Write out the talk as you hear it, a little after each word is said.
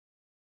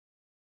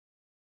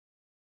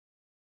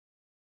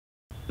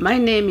My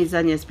name is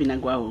Agnes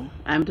Binagwaho.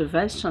 I'm the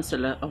Vice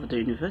Chancellor of the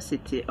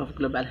University of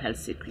Global Health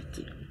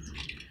Security.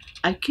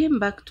 I came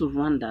back to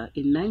Rwanda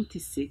in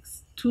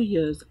 1996, 2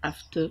 years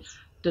after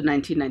the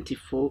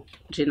 1994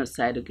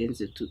 genocide against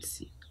the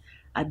Tutsi.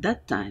 At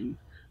that time,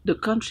 the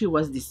country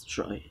was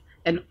destroyed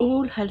and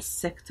all health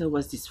sector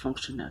was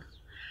dysfunctional.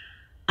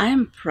 I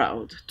am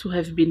proud to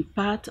have been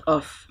part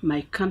of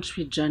my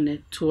country's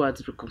journey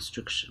towards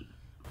reconstruction.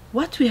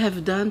 What we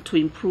have done to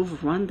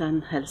improve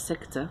Rwandan health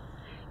sector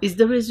is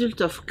the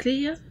result of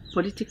clear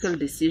political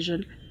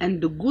decision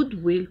and the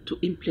goodwill to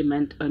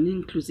implement an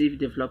inclusive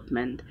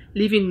development,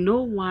 leaving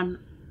no one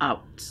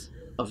out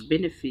of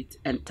benefit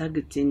and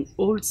targeting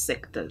all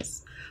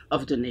sectors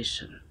of the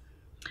nation.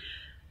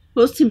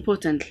 Most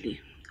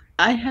importantly,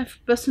 I have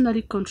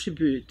personally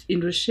contributed in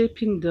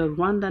reshaping the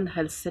Rwandan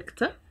health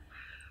sector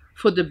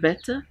for the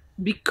better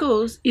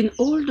because in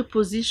all the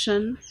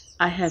positions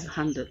I have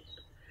handled,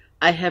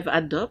 I have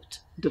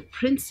adopted the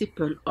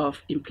principle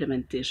of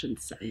implementation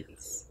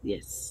science.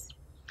 Yes,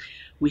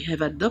 we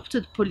have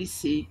adopted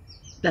policies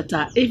that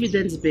are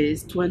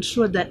evidence-based to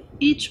ensure that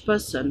each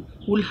person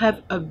will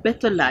have a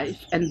better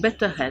life and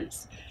better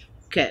health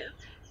care,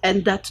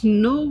 and that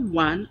no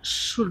one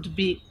should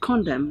be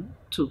condemned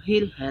to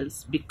ill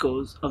health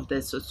because of their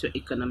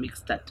socioeconomic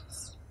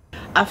status.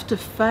 After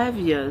 5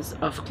 years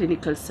of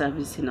clinical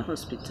service in a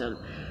hospital,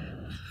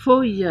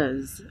 4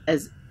 years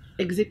as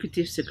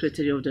Executive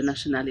Secretary of the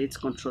National AIDS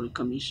Control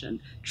Commission,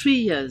 3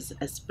 years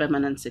as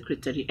Permanent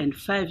Secretary, and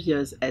 5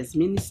 years as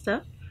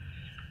Minister,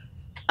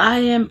 I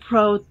am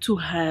proud to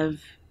have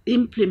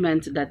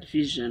implemented that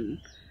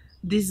vision,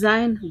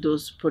 designed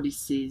those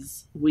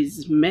policies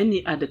with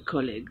many other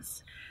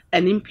colleagues,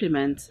 and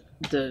implement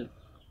the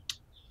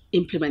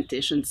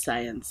implementation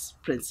science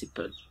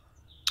principle.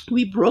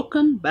 We've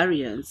broken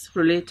barriers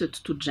related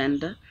to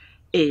gender,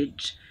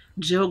 age,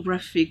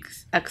 geographic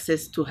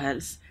access to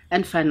health,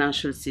 and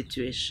financial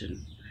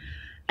situation.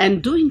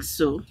 And doing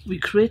so, we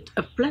create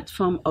a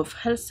platform of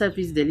health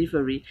service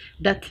delivery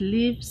that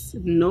leaves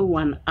no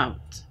one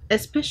out,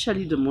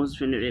 especially the most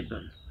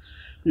vulnerable.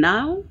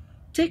 Now,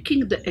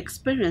 taking the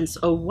experience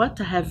of what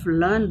I have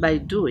learned by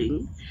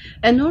doing,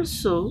 and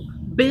also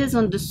based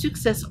on the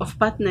success of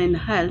partner in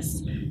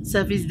health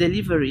service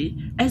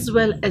delivery, as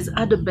well as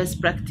other best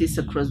practice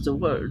across the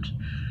world,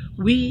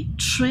 we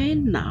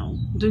train now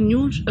a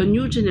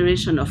new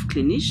generation of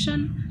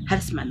clinicians,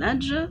 health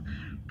managers,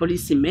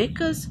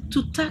 policymakers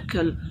to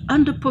tackle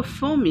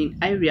underperforming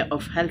area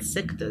of health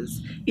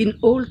sectors in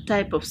all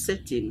type of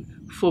setting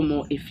for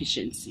more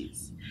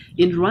efficiencies.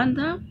 In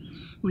Rwanda,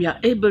 we are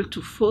able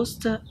to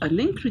foster an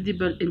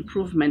incredible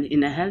improvement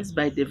in health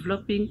by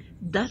developing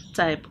that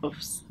type of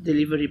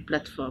delivery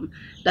platform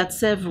that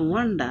serve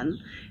Rwandans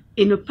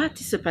in a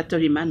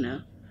participatory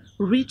manner,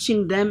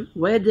 reaching them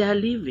where they are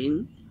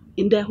living,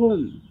 in their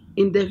home,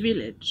 in their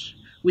village.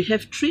 We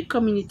have 3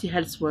 community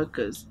health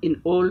workers in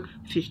all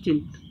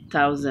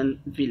 15,000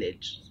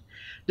 villages.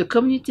 The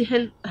community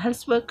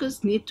health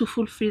workers need to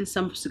fulfill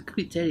some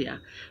criteria,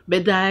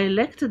 but they are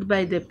elected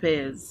by their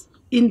peers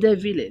in their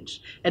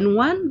village. And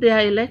when they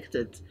are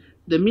elected,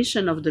 the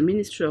mission of the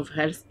Ministry of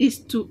Health is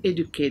to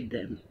educate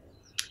them.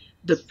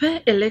 The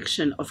pair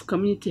election of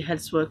community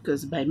health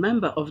workers by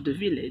members of the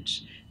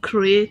village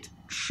create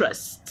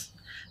trust.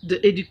 The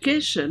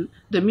education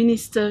the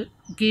ministry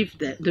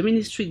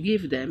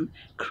give them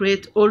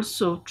create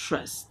also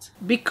trust.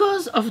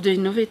 Because of the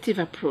innovative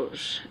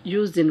approach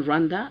used in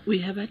Rwanda, we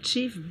have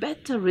achieved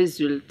better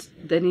results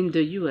than in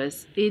the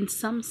US in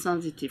some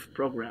sensitive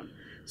programs,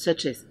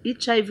 such as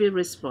HIV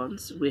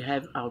response. We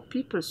have our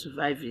people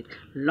surviving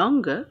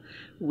longer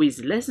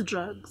with less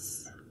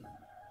drugs,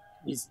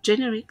 with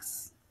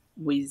generics,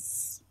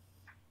 with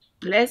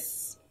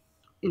less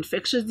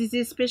infectious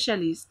disease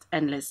specialists,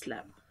 and less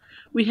lab.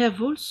 We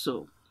have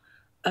also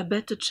a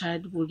better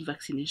childhood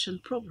vaccination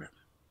program.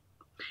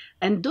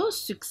 And those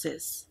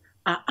successes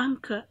are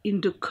anchored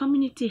in the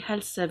community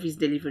health service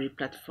delivery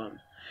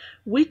platform,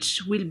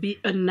 which will be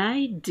an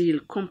ideal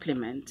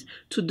complement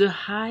to the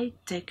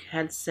high-tech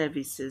health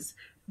services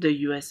the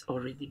US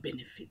already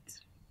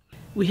benefits.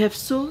 We have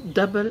so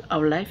doubled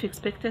our life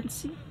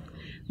expectancy.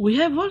 We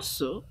have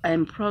also, I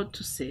am proud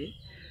to say,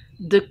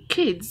 the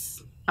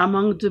kids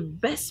among the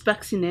best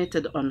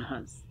vaccinated on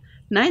Earth.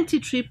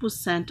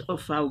 93%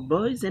 of our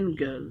boys and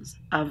girls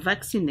are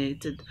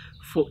vaccinated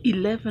for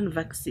 11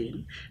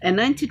 vaccines, and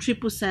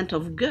 93%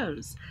 of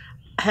girls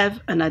have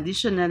an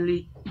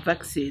additionally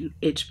vaccine,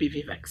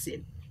 HPV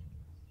vaccine.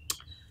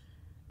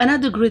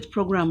 Another great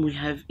program we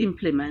have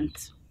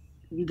implemented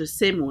in the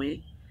same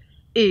way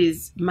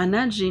is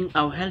managing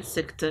our health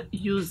sector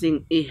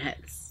using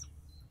e-health.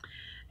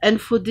 And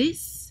for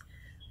this,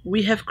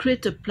 we have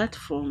created a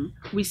platform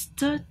with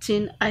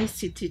 13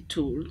 ICT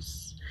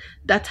tools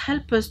that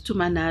help us to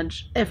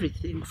manage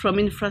everything from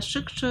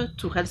infrastructure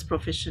to health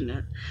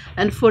professionals.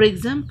 And for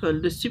example,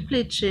 the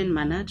supply chain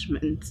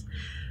management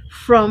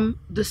from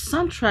the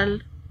central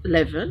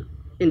level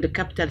in the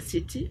capital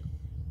city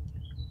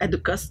at the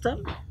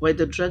custom where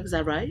the drugs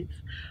arrive,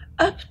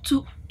 up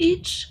to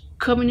each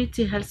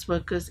community health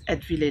workers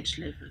at village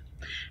level.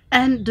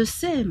 And the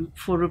same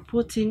for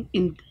reporting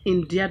in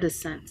the other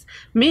sense,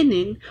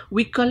 meaning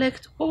we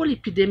collect all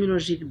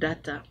epidemiologic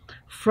data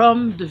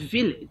from the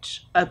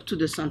village up to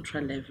the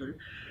central level,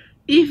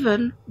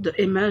 even the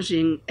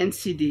emerging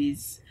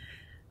NCDs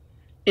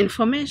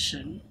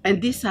information,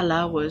 and this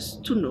allows us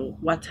to know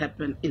what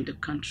happened in the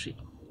country.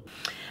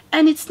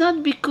 And it's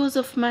not because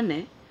of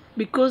money,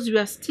 because we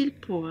are still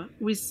poor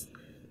with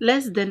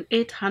less than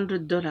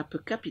 $800 per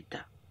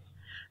capita.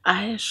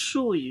 I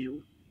assure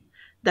you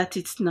that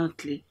it's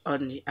not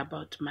only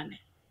about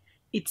money.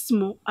 It's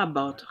more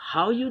about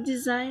how you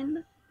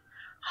design,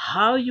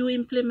 how you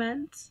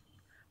implement,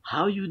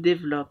 how you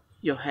develop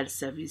your health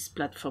service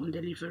platform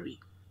delivery.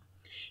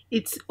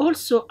 It's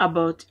also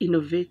about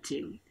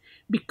innovating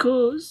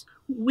because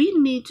we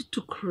need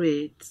to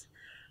create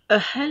a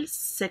health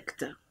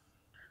sector,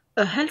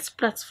 a health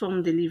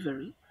platform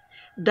delivery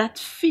that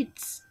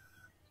fits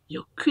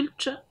your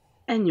culture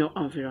and your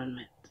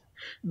environment.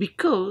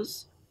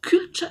 Because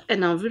culture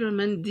and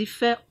environment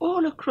differ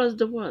all across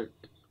the world.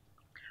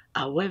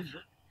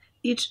 However,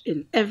 each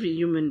and every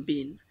human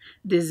being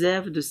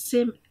deserves the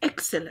same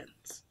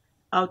excellent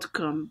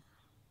outcome,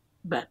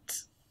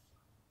 but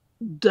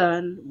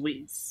done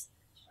with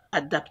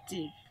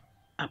adaptive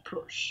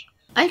approach.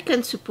 I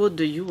can support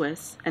the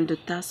US and the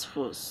Task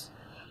Force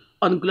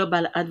on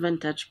Global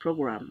Advantage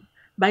program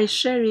by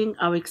sharing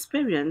our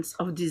experience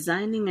of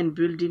designing and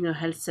building a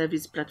health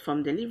service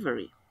platform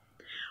delivery.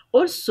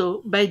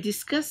 Also, by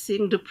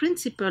discussing the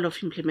principle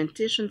of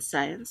implementation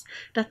science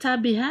that are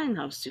behind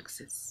our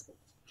success.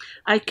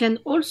 I can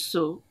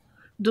also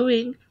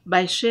doing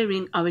by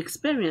sharing our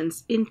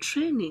experience in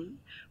training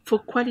for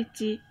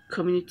quality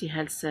community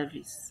health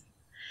service.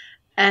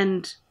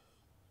 And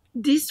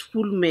this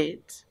will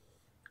make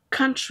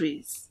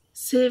countries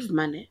save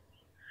money,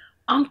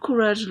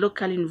 encourage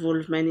local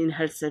involvement in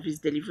health service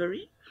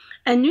delivery,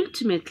 and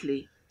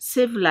ultimately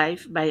save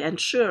life by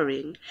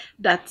ensuring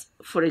that,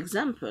 for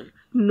example,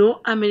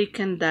 no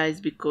American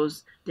dies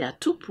because they are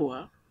too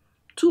poor,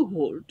 too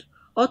old,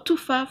 or too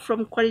far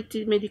from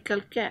quality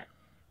medical care.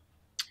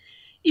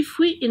 If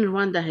we in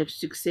Rwanda have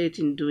succeeded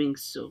in doing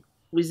so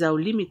with our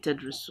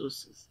limited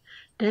resources,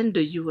 then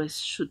the US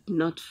should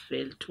not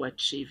fail to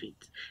achieve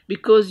it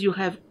because you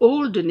have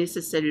all the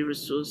necessary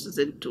resources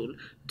and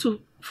tools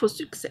for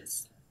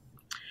success.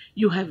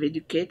 You have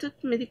educated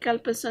medical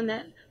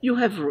personnel, you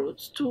have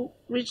roads to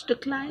reach the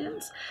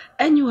clients,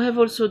 and you have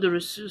also the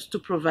resources to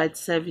provide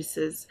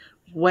services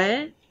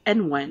where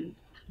and when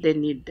they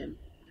need them.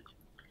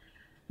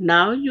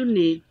 Now you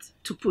need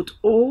to put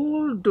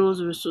all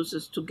those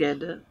resources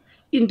together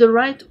in the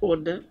right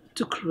order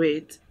to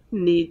create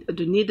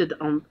the needed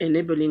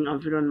enabling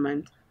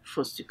environment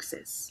for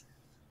success.